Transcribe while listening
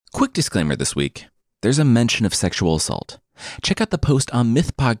Quick disclaimer this week. There's a mention of sexual assault. Check out the post on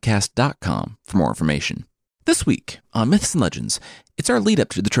mythpodcast.com for more information. This week on Myths and Legends, it's our lead up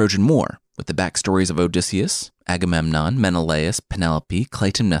to the Trojan War with the backstories of Odysseus, Agamemnon, Menelaus, Penelope,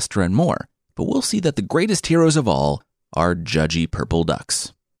 Clytemnestra, and more. But we'll see that the greatest heroes of all are judgy purple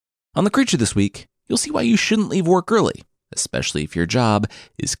ducks. On the creature this week, you'll see why you shouldn't leave work early, especially if your job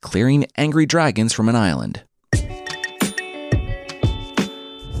is clearing angry dragons from an island.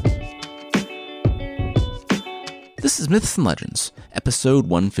 This is Myths and Legends, episode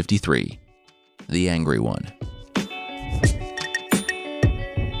 153, The Angry One.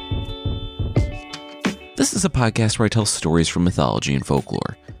 This is a podcast where I tell stories from mythology and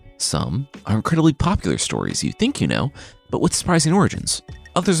folklore. Some are incredibly popular stories you think you know, but with surprising origins.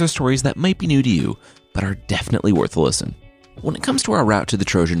 Others are stories that might be new to you, but are definitely worth a listen. When it comes to our route to the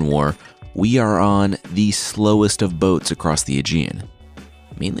Trojan War, we are on the slowest of boats across the Aegean,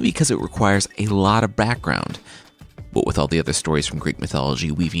 mainly because it requires a lot of background, but with all the other stories from Greek mythology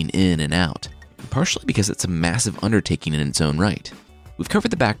weaving in and out, and partially because it's a massive undertaking in its own right. We've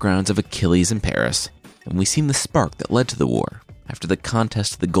covered the backgrounds of Achilles and Paris, and we've seen the spark that led to the war, after the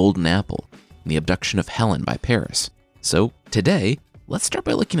contest of the Golden Apple and the abduction of Helen by Paris. So today, let's start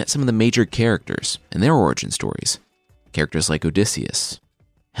by looking at some of the major characters and their origin stories. Characters like Odysseus,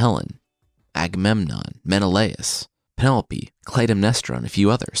 Helen, Agamemnon, Menelaus, Penelope, Clytemnestra, and a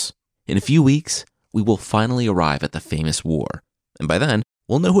few others. In a few weeks, we will finally arrive at the famous war, and by then,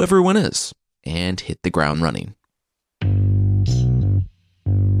 we'll know who everyone is and hit the ground running.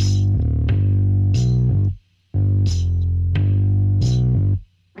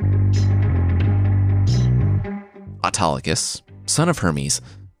 Autolycus, son of Hermes,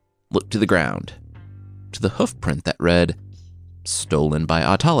 looked to the ground, to the hoofprint that read, "Stolen by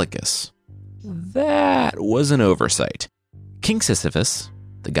Autolycus." That was an oversight. King Sisyphus,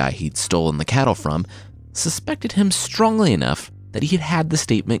 the guy he'd stolen the cattle from, suspected him strongly enough that he had the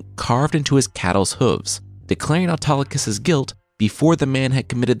statement carved into his cattle's hooves, declaring Autolycus's guilt before the man had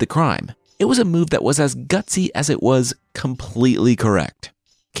committed the crime. It was a move that was as gutsy as it was completely correct.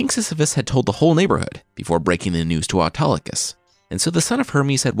 King Sisyphus had told the whole neighborhood before breaking the news to Autolycus, and so the son of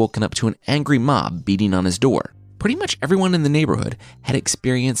Hermes had woken up to an angry mob beating on his door. Pretty much everyone in the neighborhood had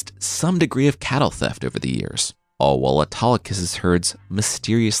experienced some degree of cattle theft over the years, all while Autolycus's herds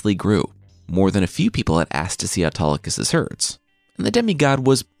mysteriously grew. More than a few people had asked to see Autolycus's herds, and the demigod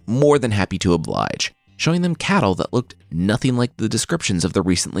was more than happy to oblige, showing them cattle that looked nothing like the descriptions of the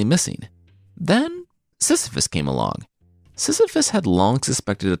recently missing. Then Sisyphus came along. Sisyphus had long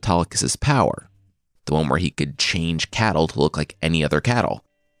suspected Autolycus's power, the one where he could change cattle to look like any other cattle.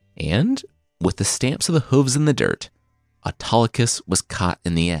 And with the stamps of the hooves in the dirt, Autolycus was caught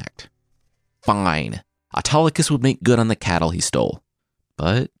in the act. Fine. Autolycus would make good on the cattle he stole.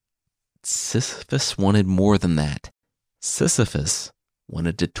 But Sisyphus wanted more than that. Sisyphus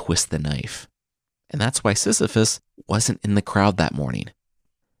wanted to twist the knife. And that's why Sisyphus wasn't in the crowd that morning.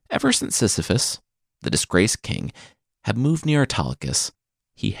 Ever since Sisyphus, the disgraced king, had moved near Autolycus,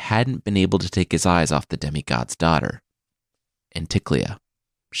 he hadn't been able to take his eyes off the demigod's daughter, Anticlea.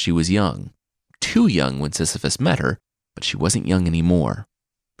 She was young. Too young when Sisyphus met her, but she wasn't young anymore.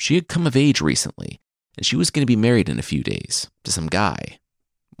 She had come of age recently, and she was going to be married in a few days to some guy,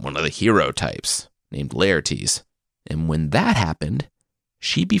 one of the hero types, named Laertes. And when that happened,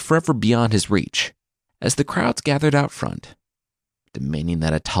 she'd be forever beyond his reach. As the crowds gathered out front, demanding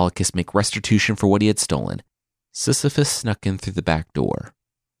that Autolycus make restitution for what he had stolen, Sisyphus snuck in through the back door,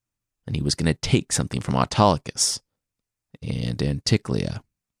 and he was going to take something from Autolycus and Anticlea.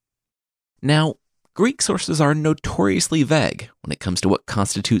 Now, Greek sources are notoriously vague when it comes to what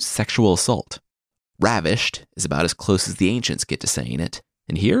constitutes sexual assault. Ravished is about as close as the ancients get to saying it,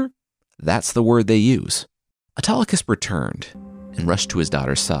 and here, that's the word they use. Autolycus returned and rushed to his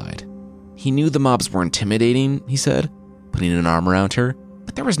daughter's side. He knew the mobs were intimidating, he said, putting an arm around her,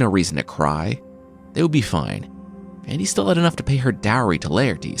 but there was no reason to cry. They would be fine. And he still had enough to pay her dowry to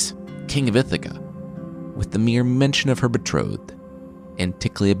Laertes, king of Ithaca. With the mere mention of her betrothed,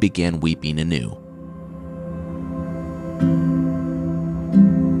 Anticlea began weeping anew.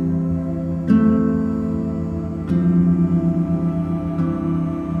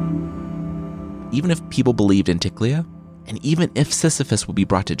 Even if people believed Anticlea, and even if Sisyphus would be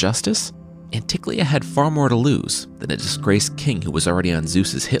brought to justice, Anticlea had far more to lose than a disgraced king who was already on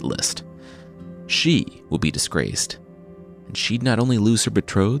Zeus's hit list. She would be disgraced, and she'd not only lose her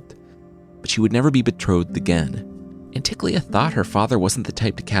betrothed, but she would never be betrothed again. Anticlea thought her father wasn't the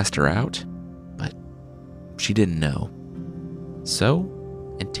type to cast her out, but she didn't know. So,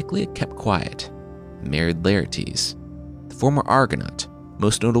 Anticlea kept quiet and married Laertes, the former Argonaut,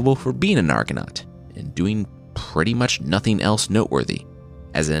 most notable for being an Argonaut and doing pretty much nothing else noteworthy.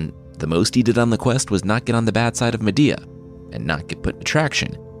 As in, the most he did on the quest was not get on the bad side of Medea and not get put in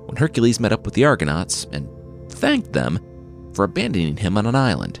traction when Hercules met up with the Argonauts and thanked them for abandoning him on an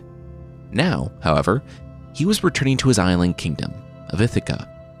island. Now, however, he was returning to his island kingdom of Ithaca,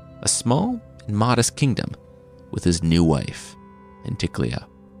 a small and modest kingdom, with his new wife, Anticlea.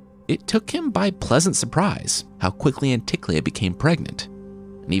 It took him by pleasant surprise how quickly Anticlea became pregnant,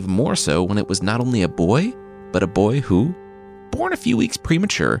 and even more so when it was not only a boy, but a boy who, born a few weeks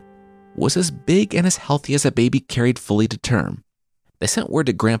premature, was as big and as healthy as a baby carried fully to term. They sent word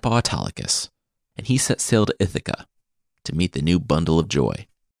to Grandpa Autolycus, and he set sail to Ithaca to meet the new bundle of joy.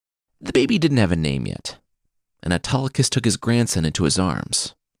 The baby didn't have a name yet, and Autolycus took his grandson into his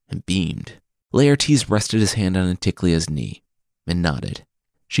arms and beamed. Laertes rested his hand on Anticlea's knee and nodded.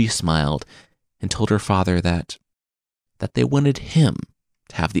 She smiled and told her father that they wanted him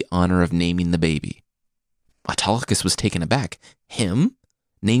to have the honor of naming the baby. Autolycus was taken aback. Him?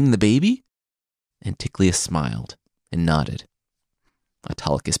 Name the baby? Anticlea smiled and nodded.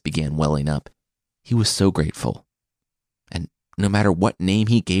 Autolycus began welling up. He was so grateful. And no matter what name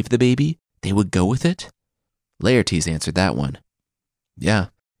he gave the baby, they would go with it? Laertes answered that one. Yeah,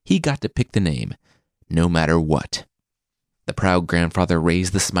 he got to pick the name, no matter what. The proud grandfather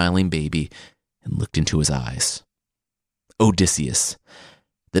raised the smiling baby and looked into his eyes. Odysseus.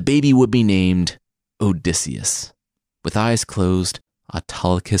 The baby would be named Odysseus. With eyes closed,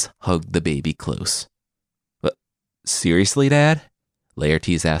 Autolycus hugged the baby close. But seriously, Dad?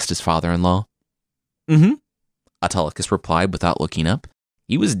 Laertes asked his father-in-law. Mm-hmm, Autolycus replied without looking up.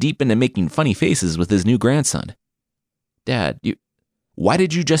 He was deep into making funny faces with his new grandson. Dad, why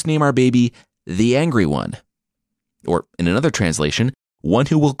did you just name our baby the Angry One? Or, in another translation, one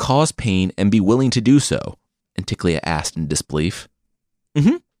who will cause pain and be willing to do so, Anticlea asked in disbelief.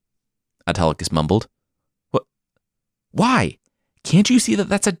 Mm-hmm, Autolycus mumbled. What? Why? Can't you see that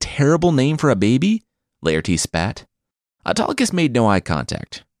that's a terrible name for a baby? Laertes spat. Autolycus made no eye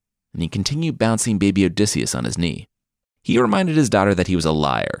contact, and he continued bouncing baby Odysseus on his knee. He reminded his daughter that he was a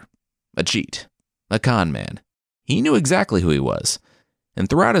liar, a cheat, a con man. He knew exactly who he was, and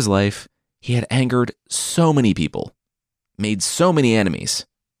throughout his life, he had angered so many people, made so many enemies.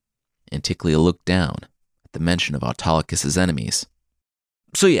 Anticlea looked down at the mention of Autolycus's enemies.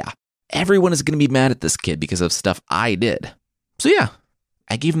 So yeah, everyone is going to be mad at this kid because of stuff I did. So yeah,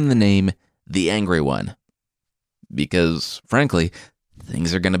 I gave him the name the Angry One. Because, frankly,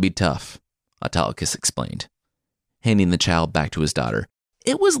 things are going to be tough, Autolycus explained, handing the child back to his daughter.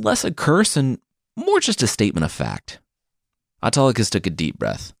 It was less a curse and more just a statement of fact. Autolycus took a deep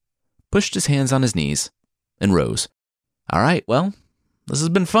breath, pushed his hands on his knees, and rose. All right, well, this has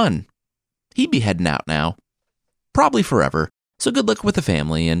been fun. He'd be heading out now. Probably forever, so good luck with the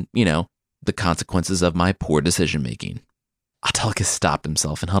family and, the consequences of my poor decision-making. Autolycus stopped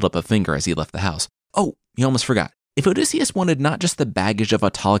himself and held up a finger as he left the house. Oh, he almost forgot. If Odysseus wanted not just the baggage of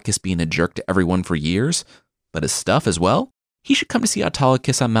Autolycus being a jerk to everyone for years, but his stuff as well, he should come to see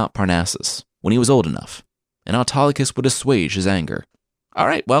Autolycus on Mount Parnassus when he was old enough, and Autolycus would assuage his anger. All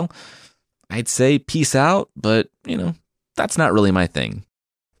right, well, I'd say peace out, but, that's not really my thing.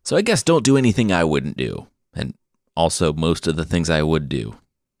 So I guess don't do anything I wouldn't do, and also most of the things I would do.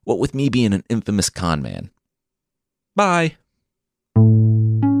 What with me being an infamous con man. Bye.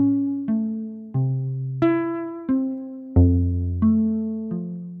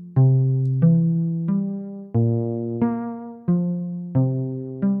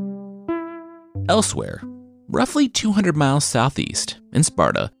 Elsewhere, roughly 200 miles southeast, in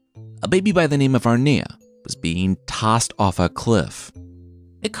Sparta, a baby by the name of Arnea was being tossed off a cliff.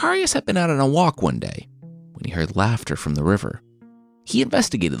 Icarius had been out on a walk one day when he heard laughter from the river. He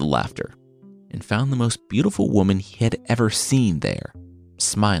investigated the laughter and found the most beautiful woman he had ever seen there,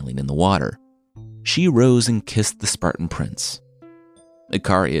 smiling in the water. She rose and kissed the Spartan prince.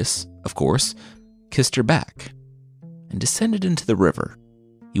 Icarius, of course, kissed her back and descended into the river.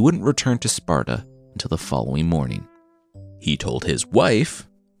 He wouldn't return to Sparta until the following morning. He told his wife,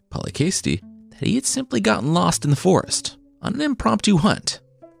 Polycaste, that he had simply gotten lost in the forest on an impromptu hunt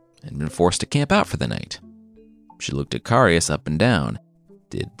and been forced to camp out for the night. She looked at Icarius up and down.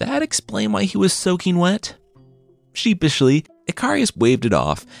 Did that explain why he was soaking wet? Sheepishly, Icarius waved it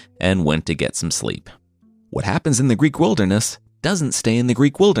off and went to get some sleep. What happens in the Greek wilderness doesn't stay in the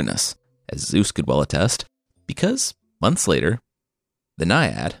Greek wilderness, as Zeus could well attest, because months later, the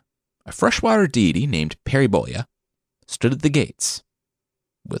Naiad, a freshwater deity named Periboia, stood at the gates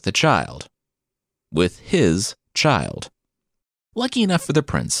with a child. With his child. Lucky enough for the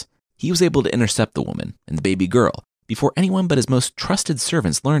prince, he was able to intercept the woman and the baby girl before anyone but his most trusted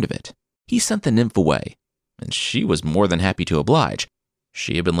servants learned of it. He sent the nymph away, and she was more than happy to oblige.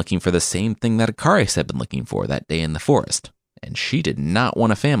 She had been looking for the same thing that Icarius had been looking for that day in the forest, and she did not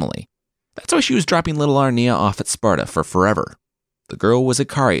want a family. That's why she was dropping little Arnia off at Sparta for forever. The girl was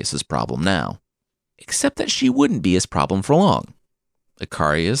Icarius' problem now. Except that she wouldn't be his problem for long.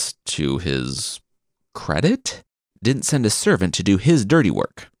 Icarius, to his credit, didn't send a servant to do his dirty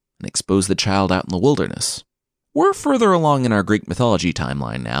work and expose the child out in the wilderness. We're further along in our Greek mythology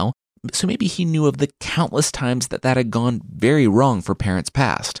timeline now, so maybe he knew of the countless times that had gone very wrong for parents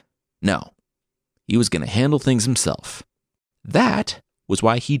past. No, he was going to handle things himself. That was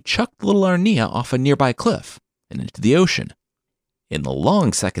why he chucked little Arnia off a nearby cliff and into the ocean. In the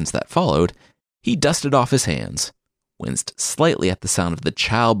long seconds that followed, he dusted off his hands, winced slightly at the sound of the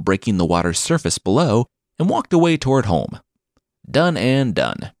child breaking the water's surface below, and walked away toward home. Done and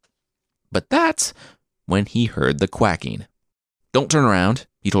done. But that's when he heard the quacking. Don't turn around,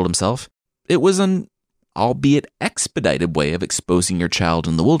 he told himself. It was an albeit expedited way of exposing your child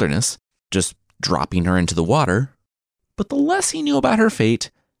in the wilderness, just dropping her into the water. But the less he knew about her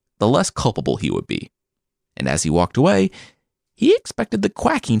fate, the less culpable he would be. And as he walked away, he expected the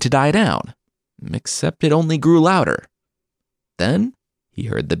quacking to die down, except it only grew louder. Then he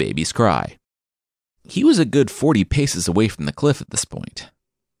heard the baby's cry. He was a good 40 paces away from the cliff at this point,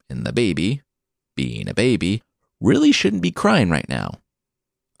 and the baby, being a baby, really shouldn't be crying right now.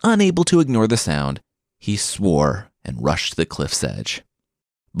 Unable to ignore the sound, he swore and rushed to the cliff's edge.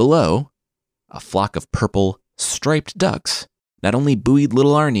 Below, a flock of purple, striped ducks not only buoyed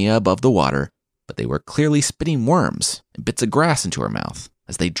little Arnia above the water, but they were clearly spitting worms and bits of grass into her mouth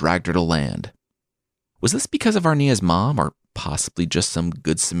as they dragged her to land. Was this because of Arnia's mom, or possibly just some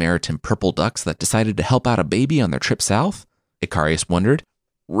good Samaritan purple ducks that decided to help out a baby on their trip south? Icarius wondered.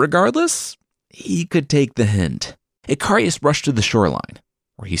 Regardless, he could take the hint. Icarius rushed to the shoreline,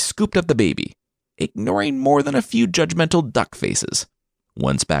 where he scooped up the baby, ignoring more than a few judgmental duck faces.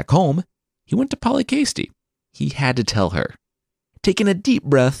 Once back home, he went to Polycaste. He had to tell her. Taking a deep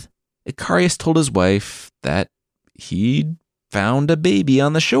breath, Icarius told his wife that he'd found a baby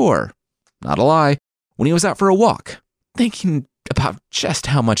on the shore. Not a lie, when he was out for a walk, thinking about just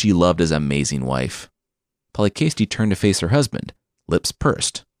how much he loved his amazing wife. Polycaste turned to face her husband, lips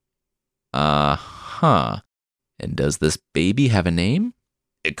pursed. And does this baby have a name?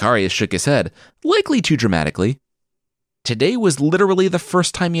 Icarius shook his head, likely too dramatically. Today was literally the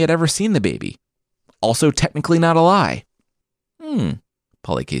first time he had ever seen the baby. Also technically not a lie.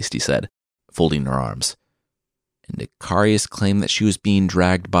 Polycaste said, folding her arms. And Icarius claimed that she was being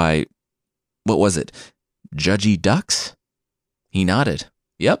dragged by, what was it, judgy ducks? He nodded.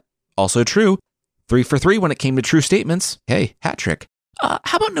 Yep, also true. 3 for 3 when it came to true statements. Hey, hat trick.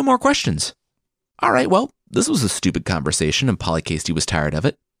 How about no more questions? All right, well, this was a stupid conversation and Polycaste was tired of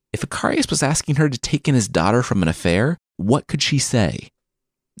it. If Icarius was asking her to take in his daughter from an affair, what could she say?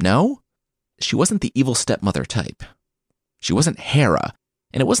 No, she wasn't the evil stepmother type. She wasn't Hera,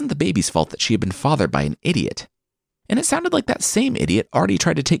 and it wasn't the baby's fault that she had been fathered by an idiot. And it sounded like that same idiot already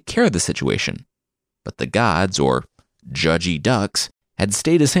tried to take care of the situation. But the gods, or judgy ducks, had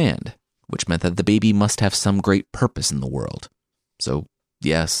stayed his hand, which meant that the baby must have some great purpose in the world. So,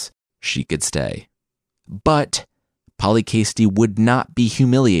 yes, she could stay. But Polycaste would not be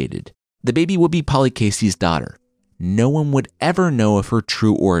humiliated. The baby would be Polycaste's daughter. No one would ever know of her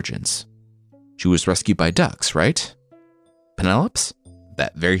true origins. She was rescued by ducks, right? Penelope's?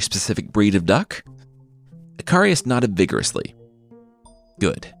 That very specific breed of duck? Icarius nodded vigorously.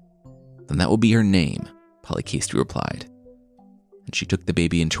 Good. Then that will be her name, Polycaste replied. And she took the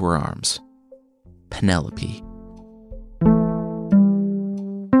baby into her arms. Penelope.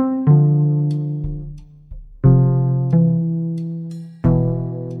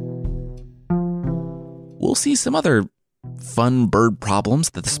 We'll see some other fun bird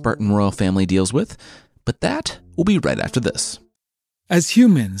problems that the Spartan royal family deals with, but that will be right after this. As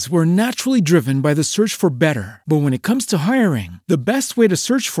humans, we're naturally driven by the search for better. But when it comes to hiring, the best way to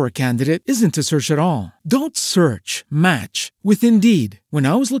search for a candidate isn't to search at all. Don't search, match with Indeed. When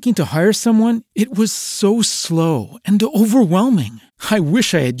I was looking to hire someone, it was so slow and overwhelming. I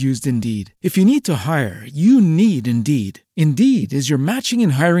wish I had used Indeed. If you need to hire, you need Indeed. Indeed is your matching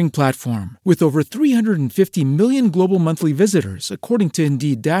and hiring platform with over 350 million global monthly visitors, according to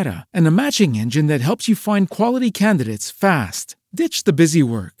Indeed data, and a matching engine that helps you find quality candidates fast. Ditch the busy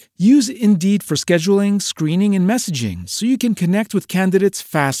work. Use Indeed for scheduling, screening, and messaging so you can connect with candidates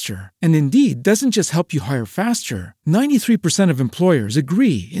faster. And Indeed doesn't just help you hire faster. 93% of employers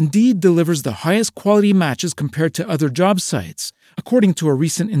agree Indeed delivers the highest quality matches compared to other job sites, according to a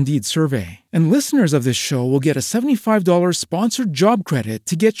recent Indeed survey. And listeners of this show will get a $75 sponsored job credit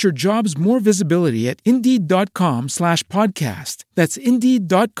to get your jobs more visibility at Indeed.com/podcast. That's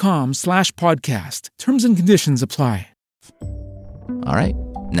Indeed.com/podcast. Terms and conditions apply. All right,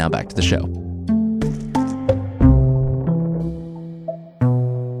 now back to the show.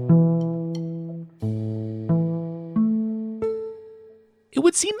 It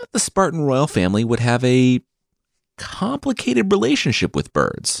would seem that the Spartan royal family would have a complicated relationship with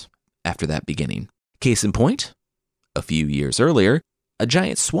birds after that beginning. Case in point, a few years earlier, a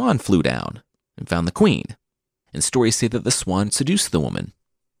giant swan flew down and found the queen, and stories say that the swan seduced the woman.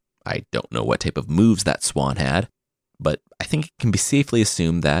 I don't know what type of moves that swan had, but I think it can be safely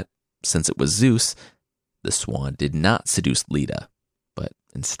assumed that, since it was Zeus, the swan did not seduce Leda, but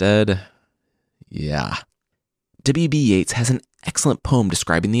instead, W.B. Yeats has an excellent poem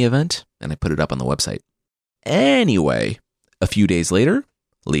describing the event, and I put it up on the website. Anyway, a few days later,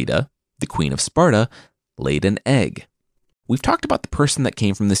 Leda, the queen of Sparta, laid an egg. We've talked about the person that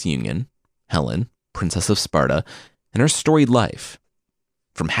came from this union, Helen, princess of Sparta, and her storied life.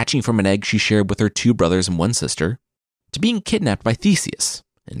 From hatching from an egg she shared with her 2 brothers and 1 sister, to being kidnapped by Theseus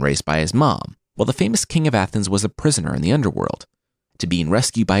and raised by his mom, while the famous king of Athens was a prisoner in the underworld, to being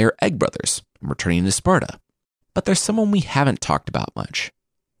rescued by her egg brothers and returning to Sparta. But there's someone we haven't talked about much.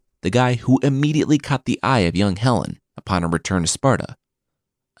 The guy who immediately caught the eye of young Helen upon her return to Sparta,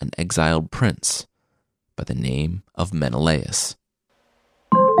 an exiled prince by the name of Menelaus.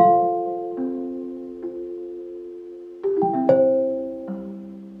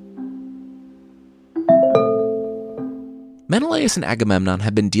 Menelaus and Agamemnon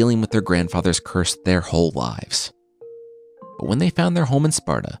had been dealing with their grandfather's curse their whole lives. But when they found their home in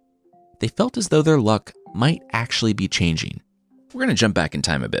Sparta, they felt as though their luck might actually be changing. We're going to jump back in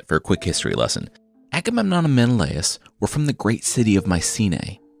time a bit for a quick history lesson. Agamemnon and Menelaus were from the great city of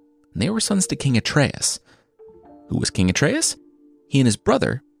Mycenae, and they were sons to King Atreus. Who was King Atreus? He and his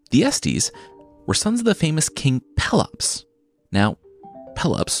brother, Thyestes, were sons of the famous King Pelops. Now,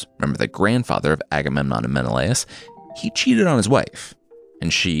 Pelops, remember the grandfather of Agamemnon and Menelaus, he cheated on his wife,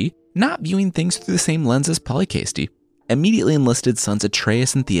 and she, not viewing things through the same lens as Polycaste, immediately enlisted sons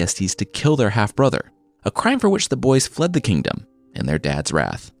Atreus and Thyestes to kill their half-brother, a crime for which the boys fled the kingdom in their dad's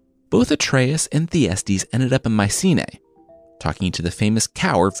wrath. Both Atreus and Thyestes ended up in Mycenae, talking to the famous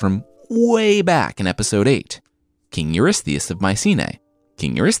coward from way back in episode 8, King Eurystheus of Mycenae.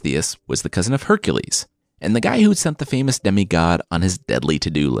 King Eurystheus was the cousin of Hercules, and the guy who'd sent the famous demigod on his deadly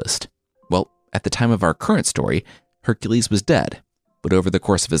to-do list. Well, at the time of our current story, Hercules was dead, but over the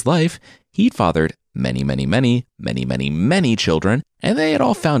course of his life, he'd fathered many children, and they had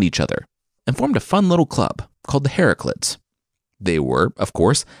all found each other and formed a fun little club called the Heraclids. They were, of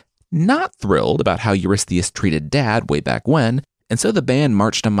course, not thrilled about how Eurystheus treated Dad way back when, and so the band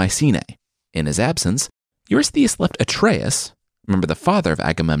marched on Mycenae. In his absence, Eurystheus left Atreus, remember the father of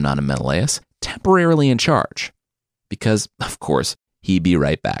Agamemnon and Menelaus, temporarily in charge, because, of course, he'd be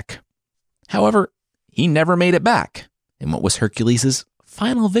right back. However, he never made it back in what was Hercules'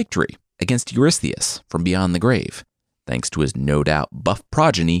 final victory against Eurystheus from beyond the grave, thanks to his no doubt buff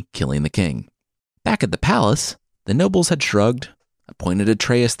progeny killing the king. Back at the palace, the nobles had shrugged, appointed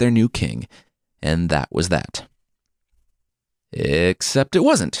Atreus their new king, and that was that. Except it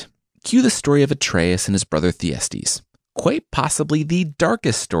wasn't. Cue the story of Atreus and his brother Thyestes, quite possibly the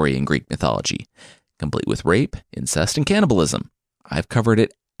darkest story in Greek mythology, complete with rape, incest, and cannibalism. I've covered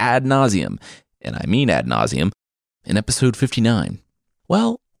it ad nauseum, and I mean ad nauseum, in episode 59.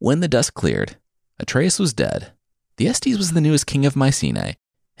 Well, when the dust cleared, Atreus was dead, Thyestes was the newest king of Mycenae,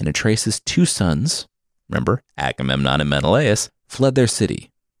 and Atreus' 2 sons, remember Agamemnon and Menelaus, fled their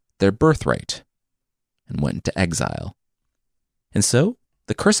city, their birthright, and went into exile. And so,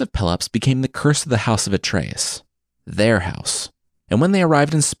 the curse of Pelops became the curse of the house of Atreus, their house. And when they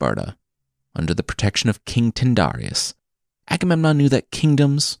arrived in Sparta, under the protection of King Tyndareus, Agamemnon knew that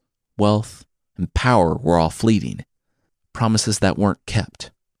kingdoms, wealth, and power were all fleeting, promises that weren't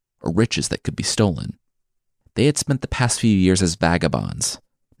kept, or riches that could be stolen. They had spent the past few years as vagabonds,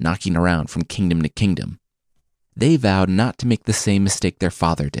 knocking around from kingdom to kingdom. They vowed not to make the same mistake their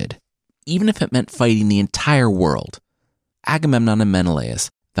father did, even if it meant fighting the entire world. Agamemnon and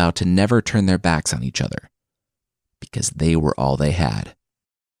Menelaus vowed to never turn their backs on each other, because they were all they had.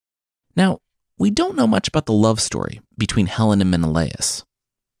 Now, we don't know much about the love story between Helen and Menelaus,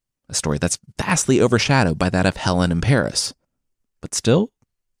 a story that's vastly overshadowed by that of Helen and Paris. But still,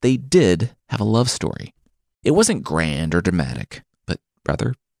 they did have a love story. It wasn't grand or dramatic, but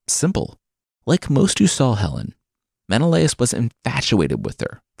rather simple. Like most who saw Helen, Menelaus was infatuated with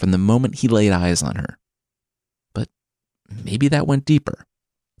her from the moment he laid eyes on her. But maybe that went deeper.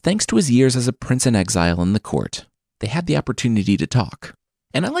 Thanks to his years as a prince in exile in the court, they had the opportunity to talk.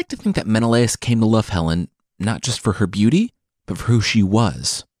 And I like to think that Menelaus came to love Helen not just for her beauty, but for who she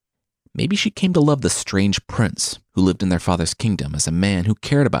was. Maybe she came to love the strange prince who lived in their father's kingdom as a man who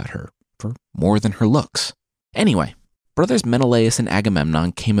cared about her for more than her looks. Anyway, brothers Menelaus and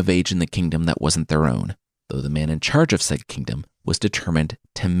Agamemnon came of age in the kingdom that wasn't their own, though the man in charge of said kingdom was determined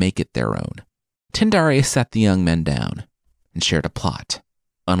to make it their own. Tyndareus sat the young men down and shared a plot,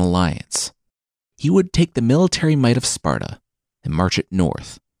 an alliance. He would take the military might of Sparta and march it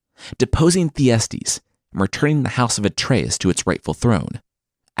north, deposing Thyestes and returning the house of Atreus to its rightful throne.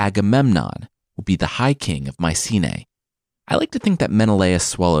 Agamemnon would be the high king of Mycenae. I like to think that Menelaus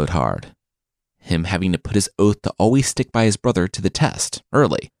swallowed hard, him having to put his oath to always stick by his brother to the test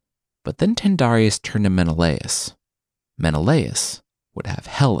early. But then Tyndareus turned to Menelaus. Menelaus would have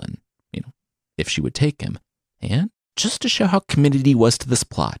Helen, if she would take him. And just to show how committed he was to this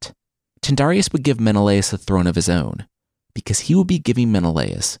plot, Tyndareus would give Menelaus a throne of his own, because he would be giving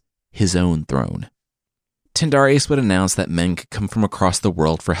Menelaus his own throne. Tyndareus would announce that men could come from across the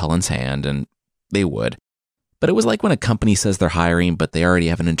world for Helen's hand, and they would. But it was like when a company says they're hiring, but they already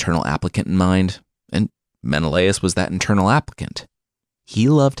have an internal applicant in mind, and Menelaus was that internal applicant. He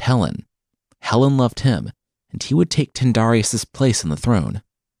loved Helen. Helen loved him, and he would take Tyndareus' place on the throne.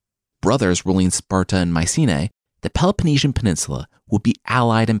 Brothers ruling Sparta and Mycenae, the Peloponnesian Peninsula would be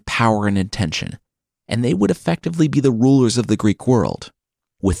allied in power and intention, and they would effectively be the rulers of the Greek world.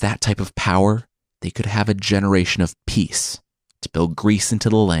 With that type of power, they could have a generation of peace to build Greece into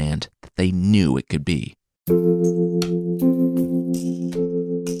the land that they knew it could be.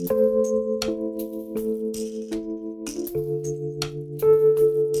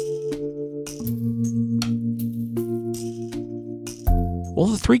 While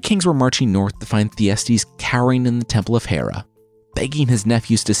the three kings were marching north to find Thyestes cowering in the temple of Hera, begging his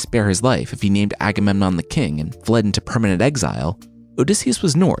nephews to spare his life if he named Agamemnon the king and fled into permanent exile, Odysseus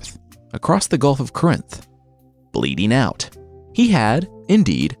was north, across the Gulf of Corinth, bleeding out. He had,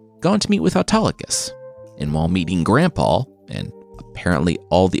 indeed, gone to meet with Autolycus, and while meeting Grandpa, and apparently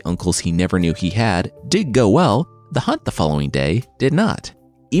all the uncles he never knew he had, did go well, the hunt the following day did not.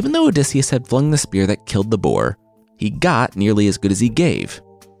 Even though Odysseus had flung the spear that killed the boar, he got nearly as good as he gave.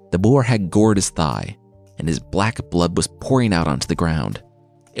 The boar had gored his thigh, and his black blood was pouring out onto the ground.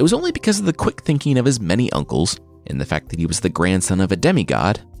 It was only because of the quick thinking of his many uncles, and the fact that he was the grandson of a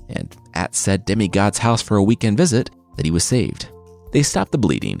demigod, and at said demigod's house for a weekend visit, that he was saved. They stopped the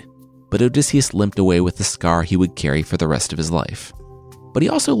bleeding, but Odysseus limped away with the scar he would carry for the rest of his life. But he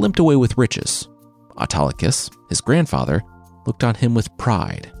also limped away with riches. Autolycus, his grandfather, looked on him with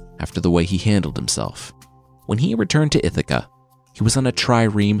pride after the way he handled himself. When he returned to Ithaca, he was on a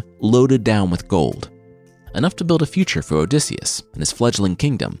trireme loaded down with gold, enough to build a future for Odysseus and his fledgling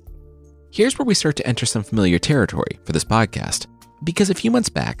kingdom. Here's where we start to enter some familiar territory for this podcast, because a few months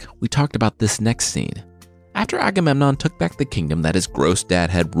back, we talked about this next scene. After Agamemnon took back the kingdom that his gross dad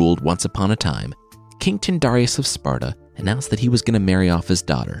had ruled once upon a time, King Tyndareus of Sparta announced that he was going to marry off his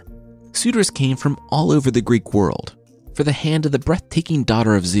daughter. Suitors came from all over the Greek world for the hand of the breathtaking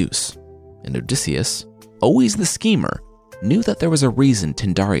daughter of Zeus, and Odysseus, always the schemer, knew that there was a reason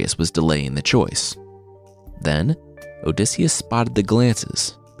Tyndareus was delaying the choice. Then, Odysseus spotted the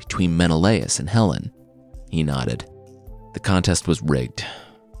glances between Menelaus and Helen. He nodded. The contest was rigged,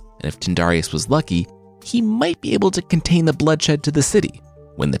 and if Tyndareus was lucky, he might be able to contain the bloodshed to the city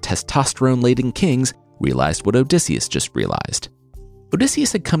when the testosterone-laden kings realized what Odysseus just realized.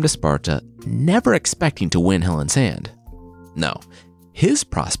 Odysseus had come to Sparta never expecting to win Helen's hand. No, his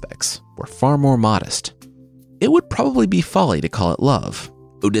prospects were far more modest. It would probably be folly to call it love.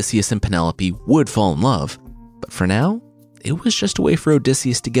 Odysseus and Penelope would fall in love, but for now, it was just a way for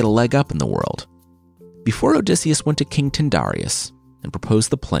Odysseus to get a leg up in the world. Before Odysseus went to King Tyndareus and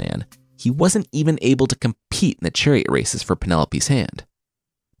proposed the plan, he wasn't even able to compete in the chariot races for Penelope's hand.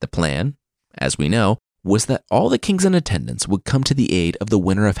 The plan, as we know, was that all the kings in attendance would come to the aid of the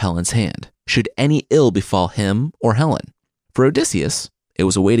winner of Helen's hand, should any ill befall him or Helen. For Odysseus, it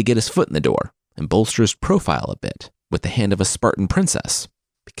was a way to get his foot in the door and bolster his profile a bit with the hand of a Spartan princess,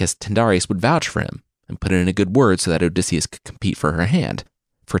 because Tyndareus would vouch for him and put in a good word so that Odysseus could compete for her hand.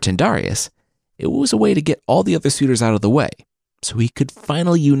 For Tyndareus, it was a way to get all the other suitors out of the way, so he could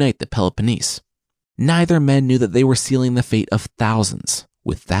finally unite the Peloponnese. Neither men knew that they were sealing the fate of thousands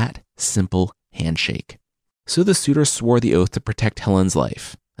with that simple handshake. So the suitors swore the oath to protect Helen's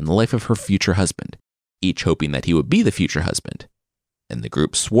life and the life of her future husband, each hoping that he would be the future husband. And the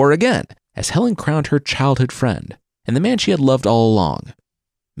group swore again as Helen crowned her childhood friend and the man she had loved all along,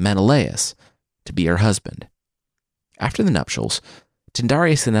 Menelaus, to be her husband. After the nuptials,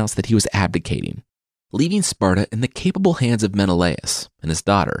 Tyndareus announced that he was abdicating, leaving Sparta in the capable hands of Menelaus and his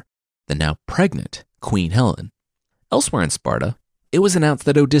daughter, the now pregnant Queen Helen. Elsewhere in Sparta, it was announced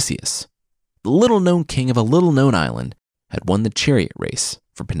that Odysseus, the little-known king of a little-known island, had won the chariot race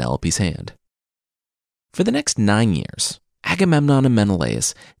for Penelope's hand. For the next 9 years, Agamemnon and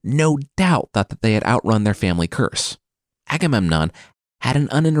Menelaus no doubt thought that they had outrun their family curse. Agamemnon had an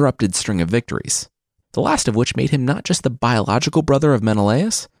uninterrupted string of victories, the last of which made him not just the biological brother of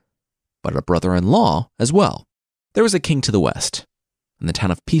Menelaus, but a brother-in-law as well. There was a king to the west, in the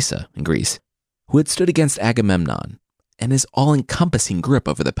town of Pisa in Greece, who had stood against Agamemnon and his all-encompassing grip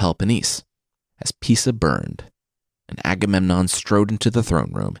over the Peloponnese. As Pisa burned, and Agamemnon strode into the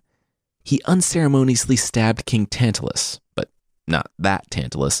throne room, he unceremoniously stabbed King Tantalus, but not that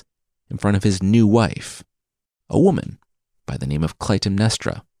Tantalus, in front of his new wife, a woman by the name of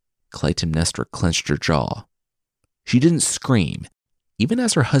Clytemnestra. Clytemnestra clenched her jaw. She didn't scream, even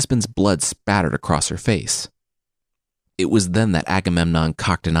as her husband's blood spattered across her face. It was then that Agamemnon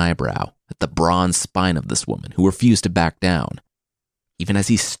cocked an eyebrow at the bronze spine of this woman who refused to back down, even as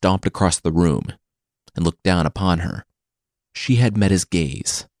he stomped across the room and looked down upon her. She had met his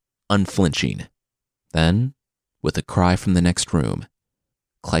gaze, unflinching. Then, with a cry from the next room,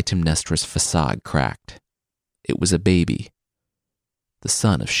 Clytemnestra's facade cracked. It was a baby, the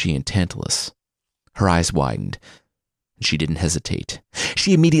son of she and Tantalus. Her eyes widened, and she didn't hesitate.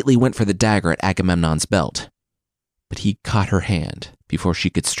 She immediately went for the dagger at Agamemnon's belt, but he caught her hand before she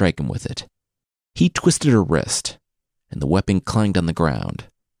could strike him with it. He twisted her wrist, and the weapon clanged on the ground,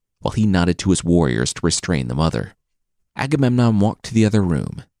 while he nodded to his warriors to restrain the mother. Agamemnon walked to the other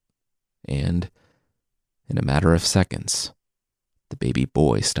room, and, in a matter of seconds, the baby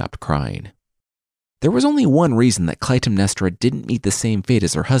boy stopped crying. There was only one reason that Clytemnestra didn't meet the same fate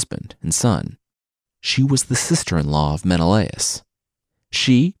as her husband and son. She was the sister-in-law of Menelaus.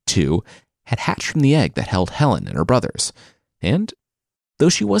 She, too, had hatched from the egg that held Helen and her brothers, and, though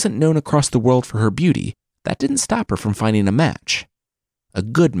she wasn't known across the world for her beauty, that didn't stop her from finding a match. A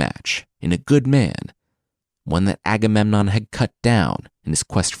good match in a good man, one that Agamemnon had cut down in his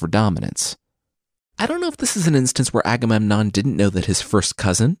quest for dominance. I don't know if this is an instance where Agamemnon didn't know that his first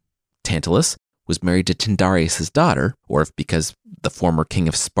cousin, Tantalus, was married to Tyndareus' daughter, or if because the former king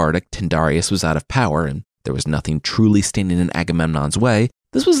of Sparta, Tyndareus, was out of power and there was nothing truly standing in Agamemnon's way,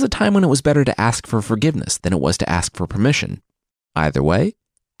 this was a time when it was better to ask for forgiveness than it was to ask for permission. Either way,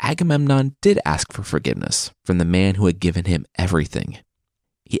 Agamemnon did ask for forgiveness from the man who had given him everything.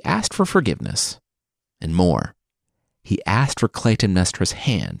 He asked for forgiveness, and more. He asked for Clytemnestra's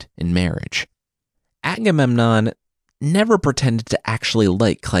hand in marriage. Agamemnon never pretended to actually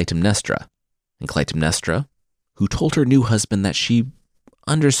like Clytemnestra, and Clytemnestra, who told her new husband that she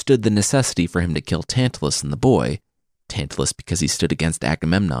understood the necessity for him to kill Tantalus and the boy, Tantalus because he stood against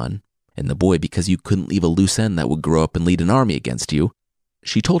Agamemnon, and the boy because you couldn't leave a loose end that would grow up and lead an army against you.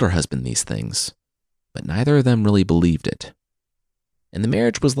 She told her husband these things, but neither of them really believed it. And the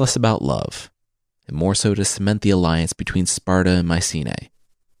marriage was less about love, and more so to cement the alliance between Sparta and Mycenae,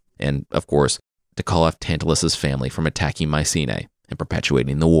 and, of course, to call off Tantalus' family from attacking Mycenae and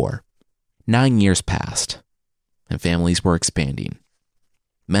perpetuating the war. 9 years passed, and families were expanding.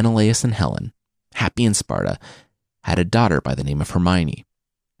 Menelaus and Helen, happy in Sparta, had a daughter by the name of Hermione.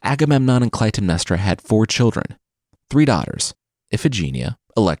 Agamemnon and Clytemnestra had 4 children, 3 daughters, Iphigenia,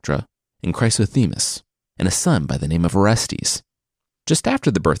 Electra, and Chrysothemis, and a son by the name of Orestes. Just after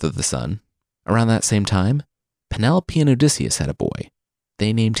the birth of the son, around that same time, Penelope and Odysseus had a boy.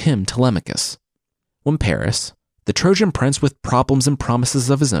 They named him Telemachus. When Paris, the Trojan prince with problems and promises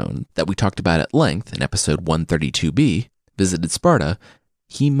of his own that we talked about at length in episode 132b, visited Sparta,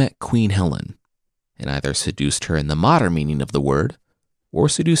 he met Queen Helen, and either seduced her in the modern meaning of the word, or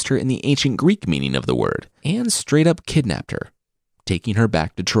seduced her in the ancient Greek meaning of the word, and straight up kidnapped her, taking her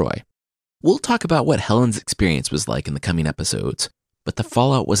back to Troy. We'll talk about what Helen's experience was like in the coming episodes, but the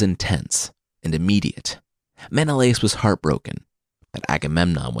fallout was intense and immediate. Menelaus was heartbroken, but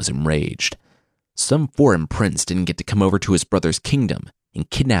Agamemnon was enraged. Some foreign prince didn't get to come over to his brother's kingdom and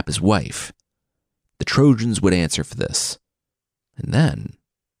kidnap his wife. The Trojans would answer for this. And then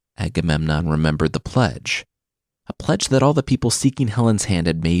Agamemnon remembered the pledge, a pledge that all the people seeking Helen's hand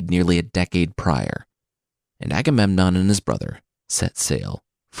had made nearly a decade prior. And Agamemnon and his brother set sail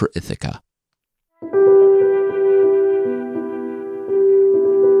for Ithaca.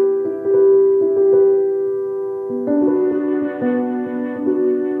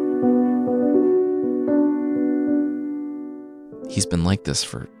 He's been like this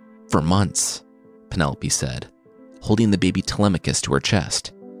for months, Penelope said, holding the baby Telemachus to her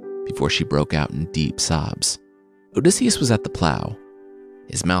chest, before she broke out in deep sobs. Odysseus was at the plow,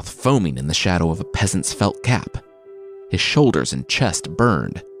 his mouth foaming in the shadow of a peasant's felt cap. His shoulders and chest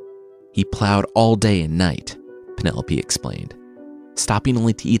burned. He plowed all day and night, Penelope explained, stopping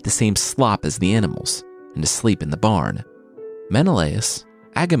only to eat the same slop as the animals and to sleep in the barn. Menelaus,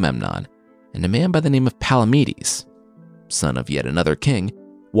 Agamemnon, and a man by the name of Palamedes, son of yet another king,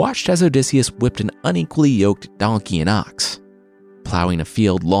 watched as Odysseus whipped an unequally yoked donkey and ox, plowing a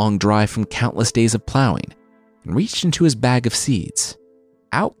field long dry from countless days of plowing, and reached into his bag of seeds.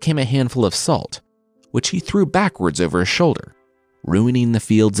 Out came a handful of salt, which he threw backwards over his shoulder, ruining the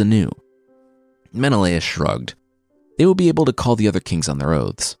fields anew. Menelaus shrugged. They would be able to call the other kings on their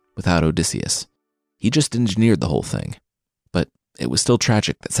oaths without Odysseus. He just engineered the whole thing. But it was still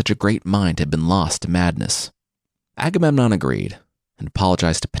tragic that such a great mind had been lost to madness. Agamemnon agreed and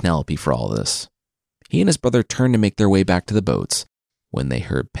apologized to Penelope for all this. He and his brother turned to make their way back to the boats when they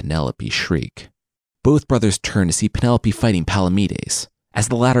heard Penelope shriek. Both brothers turned to see Penelope fighting Palamedes as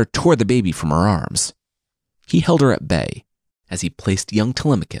the latter tore the baby from her arms. He held her at bay as he placed young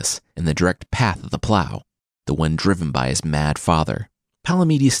Telemachus in the direct path of the plow, the one driven by his mad father.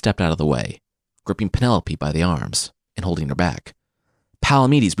 Palamedes stepped out of the way, gripping Penelope by the arms and holding her back.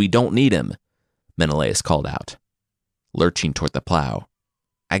 "Palamedes, we don't need him," Menelaus called out, lurching toward the plow.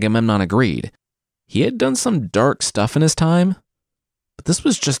 Agamemnon agreed. He had done some dark stuff in his time, but this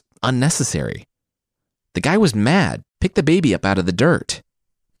was just unnecessary. The guy was mad, picked the baby up out of the dirt.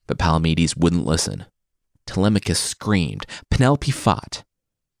 But Palamedes wouldn't listen. Telemachus screamed. Penelope fought.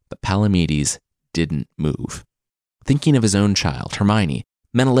 But Palamedes didn't move. Thinking of his own child, Hermione,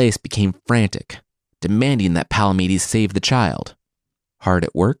 Menelaus became frantic, demanding that Palamedes save the child. Hard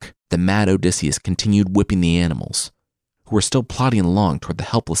at work, the mad Odysseus continued whipping the animals, who were still plodding along toward the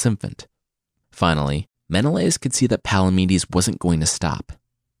helpless infant. Finally, Menelaus could see that Palamedes wasn't going to stop,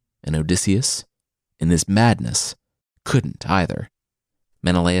 and Odysseus, in his madness, couldn't either.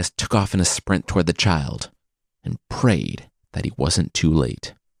 Menelaus took off in a sprint toward the child and prayed that he wasn't too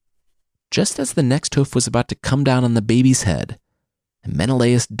late. Just as the next hoof was about to come down on the baby's head, and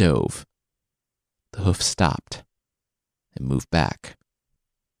Menelaus dove, the hoof stopped and moved back.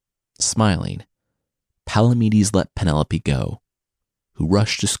 Smiling, Palamedes let Penelope go, who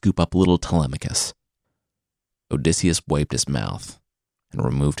rushed to scoop up little Telemachus. Odysseus wiped his mouth and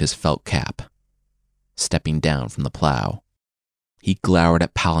removed his felt cap, stepping down from the plow. He glowered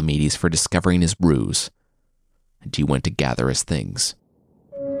at Palamedes for discovering his ruse, and he went to gather his things.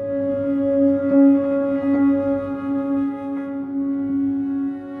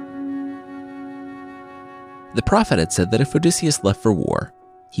 The prophet had said that if Odysseus left for war,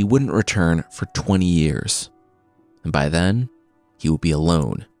 he wouldn't return for 20 years, and by then, he would be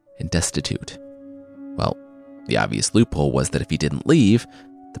alone and destitute. Well, the obvious loophole was that if he didn't leave,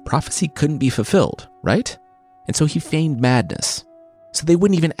 the prophecy couldn't be fulfilled, right? And so he feigned madness, so they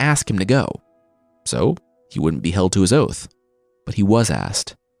wouldn't even ask him to go. So he wouldn't be held to his oath. But he was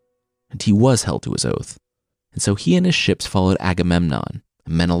asked, and he was held to his oath. And so he and his ships followed Agamemnon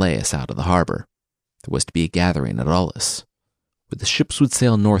and Menelaus out of the harbor. There was to be a gathering at Aulis, where the ships would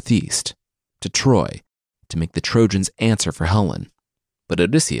sail northeast, to Troy, to make the Trojans answer for Helen. But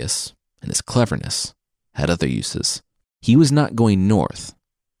Odysseus, in his cleverness, had other uses. He was not going north,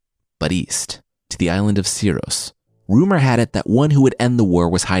 but east, to the island of Scyros. Rumor had it that one who would end the war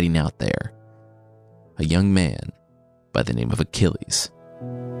was hiding out there, a young man by the name of Achilles.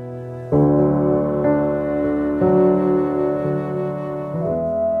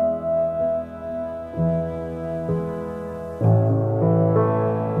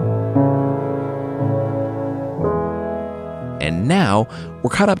 And now,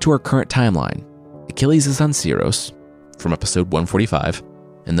 we're caught up to our current timeline. Achilles is on Scyros, from episode 145,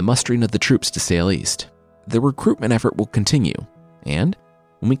 and the mustering of the troops to sail east. The recruitment effort will continue, and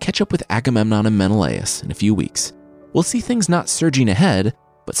when we catch up with Agamemnon and Menelaus in a few weeks, we'll see things not surging ahead,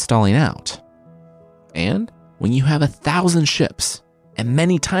 but stalling out. And when you have 1,000 ships, and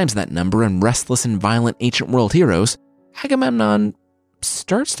many times that number in restless and violent ancient world heroes, Agamemnon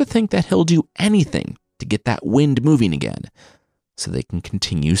starts to think that he'll do anything to get that wind moving again, so they can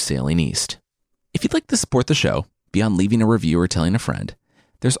continue sailing east. If you'd like to support the show, beyond leaving a review or telling a friend,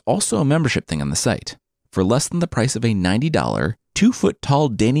 there's also a membership thing on the site. For less than the price of a $90, 2-foot-tall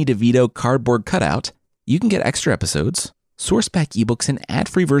Danny DeVito cardboard cutout, you can get extra episodes, source-pack ebooks, and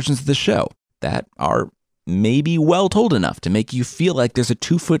ad-free versions of the show that are maybe well told enough to make you feel like there's a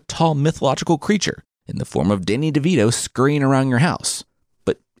 2-foot-tall mythological creature in the form of Danny DeVito scurrying around your house.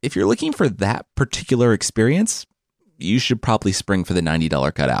 But if you're looking for that particular experience, you should probably spring for the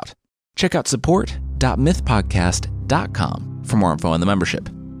 $90 cutout. Check out support.mythpodcast.com for more info on the membership.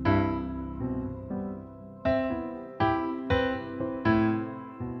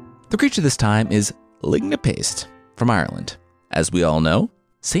 The creature this time is Lignapaste from Ireland. As we all know,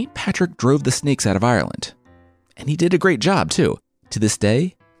 St. Patrick drove the snakes out of Ireland. And he did a great job, too. To this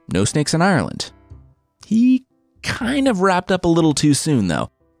day, no snakes in Ireland. He kind of wrapped up a little too soon,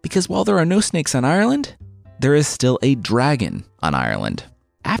 though, because while there are no snakes on Ireland, there is still a dragon on Ireland.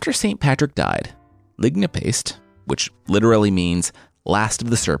 After St. Patrick died, Lignapaste, which literally means last of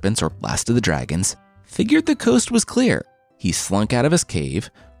the serpents or last of the dragons, figured the coast was clear. He slunk out of his cave,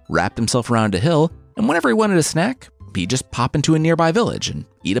 wrapped himself around a hill, and whenever he wanted a snack, he'd just pop into a nearby village and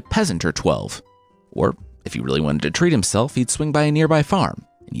eat a peasant or 12. Or if he really wanted to treat himself, he'd swing by a nearby farm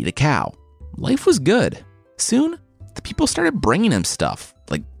and eat a cow. Life was good. Soon, the people started bringing him stuff,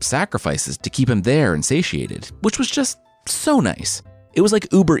 like sacrifices to keep him there and satiated, which was just so nice. It was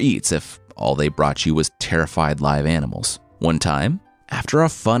like Uber Eats if all they brought you was terrified live animals. One time, after a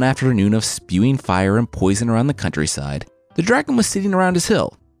fun afternoon of spewing fire and poison around the countryside, the dragon was sitting around his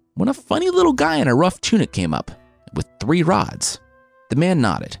hill when a funny little guy in a rough tunic came up with 3 rods. The man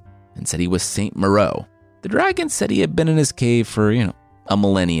nodded and said he was Saint Moreau. The dragon said he had been in his cave for, a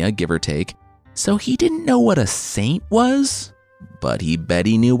millennia, give or take, so he didn't know what a saint was, but he bet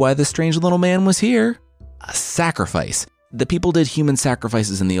he knew why the strange little man was here. A sacrifice. The people did human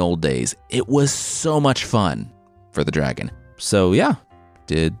sacrifices in the old days. It was so much fun for the dragon. So yeah,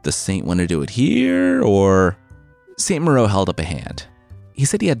 did the saint want to do it here, or... Saint Moreau held up a hand. He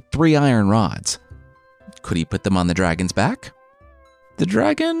said he had 3 iron rods. Could he put them on the dragon's back? The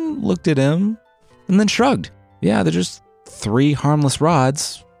dragon looked at him and then shrugged. Yeah, they're just 3 harmless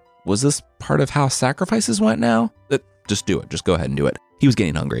rods. Was this part of how sacrifices went now? Just do it. Just go ahead and do it. He was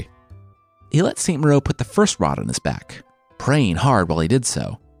getting hungry. He let Saint Moreau put the first rod on his back, praying hard while he did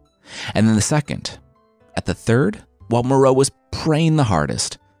so. And then the second. At the third, while Moreau was praying the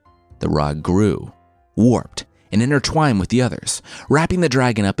hardest, the rod grew, warped, and intertwined with the others, wrapping the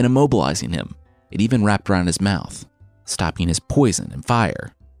dragon up and immobilizing him. It even wrapped around his mouth, stopping his poison and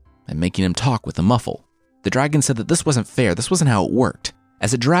fire, and making him talk with a muffle. The dragon said that this wasn't fair, this wasn't how it worked.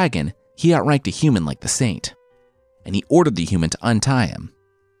 As a dragon, he outranked a human like the saint, and he ordered the human to untie him.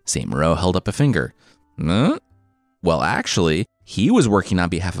 Saint Moreau held up a finger. Well, actually, he was working on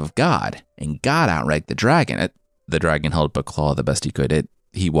behalf of God, and God outranked the dragon. The dragon held up a claw the best he could.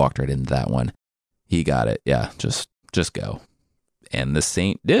 He walked right into that one. He got it. Yeah, just go. And the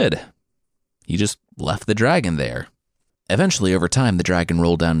saint did. He just left the dragon there. Eventually, over time, the dragon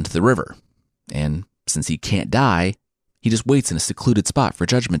rolled down into the river. And since he can't die, he just waits in a secluded spot for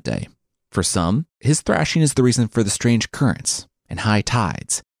Judgment Day. For some, his thrashing is the reason for the strange currents and high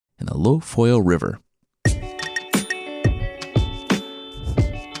tides in the Lofoyle River.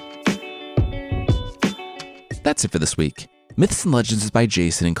 That's it for this week. Myths and Legends is by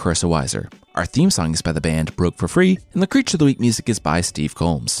Jason and Carissa Weiser. Our theme song is by the band Broke for Free, and the Creature of the Week music is by Steve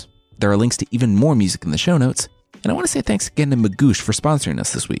Combs. There are links to even more music in the show notes, and I want to say thanks again to Magoosh for sponsoring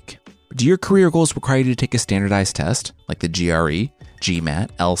us this week. Do your career goals require you to take a standardized test, like the GRE,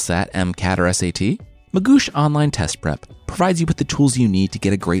 GMAT, LSAT, MCAT, or SAT? Magoosh Online Test Prep provides you with the tools you need to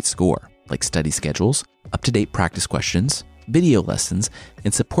get a great score, like study schedules, up-to-date practice questions, video lessons,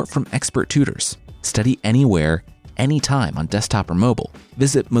 and support from expert tutors. Study anywhere, anytime on desktop or mobile.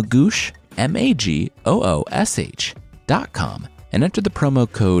 Visit Magoosh, MAGOOSH.com and enter the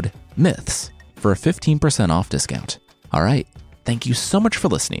promo code MYTHS for a 15% off discount. All right, thank you so much for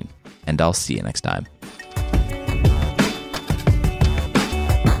listening, and I'll see you next time.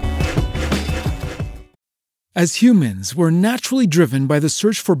 As humans, we're naturally driven by the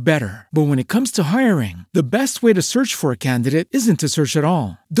search for better. But when it comes to hiring, the best way to search for a candidate isn't to search at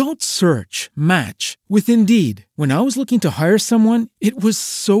all. Don't search, match with Indeed. When I was looking to hire someone, it was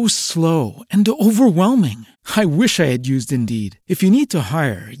so slow and overwhelming. I wish I had used Indeed. If you need to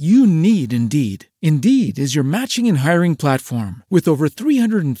hire, you need Indeed. Indeed is your matching and hiring platform with over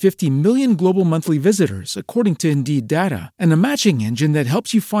 350 million global monthly visitors, according to Indeed data, and a matching engine that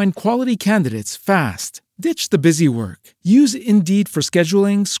helps you find quality candidates fast. Ditch the busy work. Use Indeed for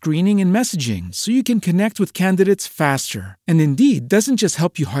scheduling, screening, and messaging so you can connect with candidates faster. And Indeed doesn't just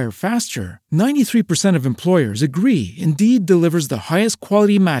help you hire faster. 93% of employers agree Indeed delivers the highest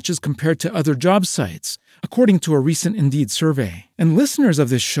quality matches compared to other job sites, according to a recent Indeed survey. And listeners of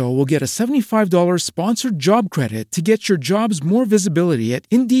this show will get a $75 sponsored job credit to get your jobs more visibility at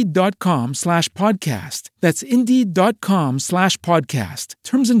Indeed.com/podcast. That's Indeed.com/podcast.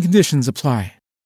 Terms and conditions apply.